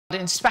The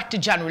Inspector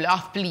General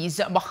of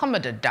Police,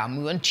 Mohammed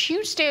Adamu, on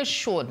Tuesday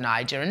assured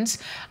Nigerians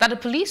that the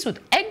police would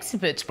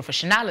exhibit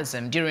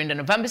professionalism during the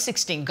November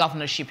 16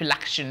 governorship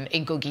election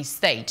in Kogi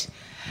State.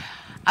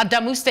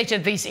 Adamu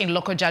stated this in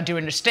Lokoja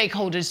during the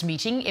stakeholders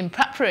meeting in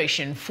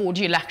preparation for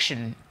the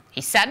election.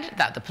 He said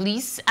that the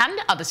police and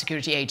other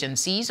security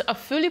agencies are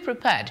fully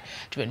prepared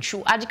to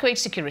ensure adequate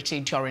security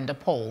during the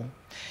poll.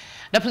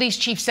 The police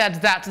chief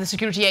said that the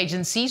security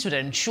agencies would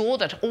ensure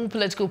that all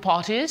political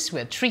parties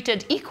were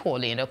treated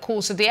equally in the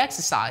course of the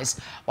exercise,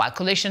 while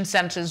collation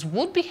centers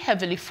would be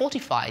heavily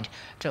fortified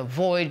to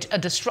avoid a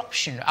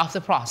disruption of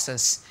the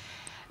process.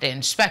 The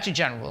Inspector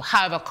General,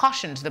 however,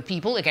 cautioned the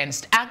people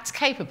against acts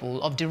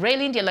capable of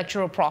derailing the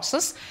electoral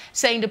process,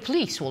 saying the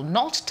police will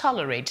not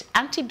tolerate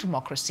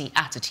anti-democracy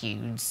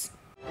attitudes.